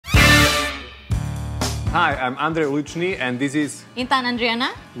Hi, I'm Andrei Luchny and this is Intan Andriana.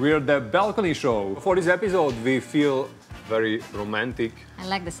 We're the Balcony Show. For this episode, we feel very romantic. I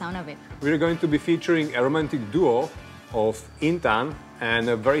like the sound of it. We're going to be featuring a romantic duo of Intan and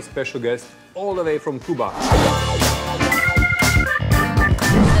a very special guest all the way from Cuba.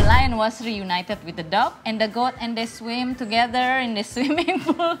 The lion was reunited with the dog and the goat, and they swim together in the swimming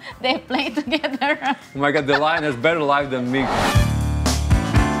pool. They play together. Oh my God, the lion has better life than me.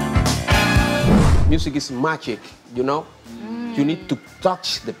 Music is magic, you know? You need to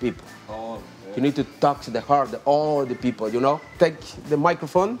touch the people. You need to touch the heart of all the people, you know? Take the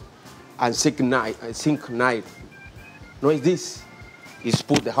microphone and synchronize. No, it's this. Is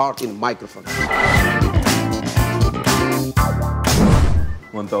put the heart in the microphone.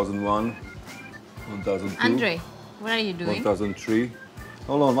 1001, 1002. Andre, what are you doing? 1003.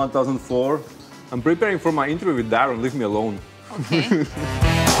 Hold on, 1004. I'm preparing for my interview with Darren. Leave me alone. Okay.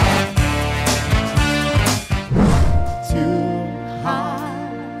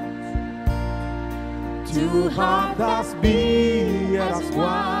 Two hearts that beat as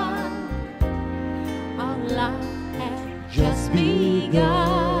one. Our love has just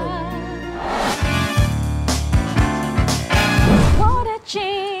begun. What a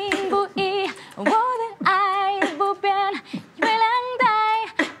ching bui, what an I buben, yuelang dai,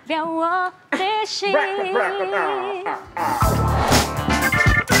 biao de shi.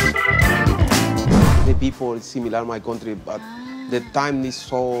 The people is similar my country, but the time is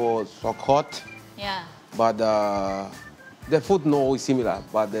so hot. Yeah. But the food no is similar,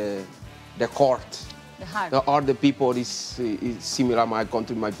 but the court, The heart. all the people is similar my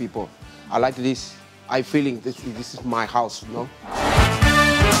country, my people. I like this. I feeling this is my house, you know.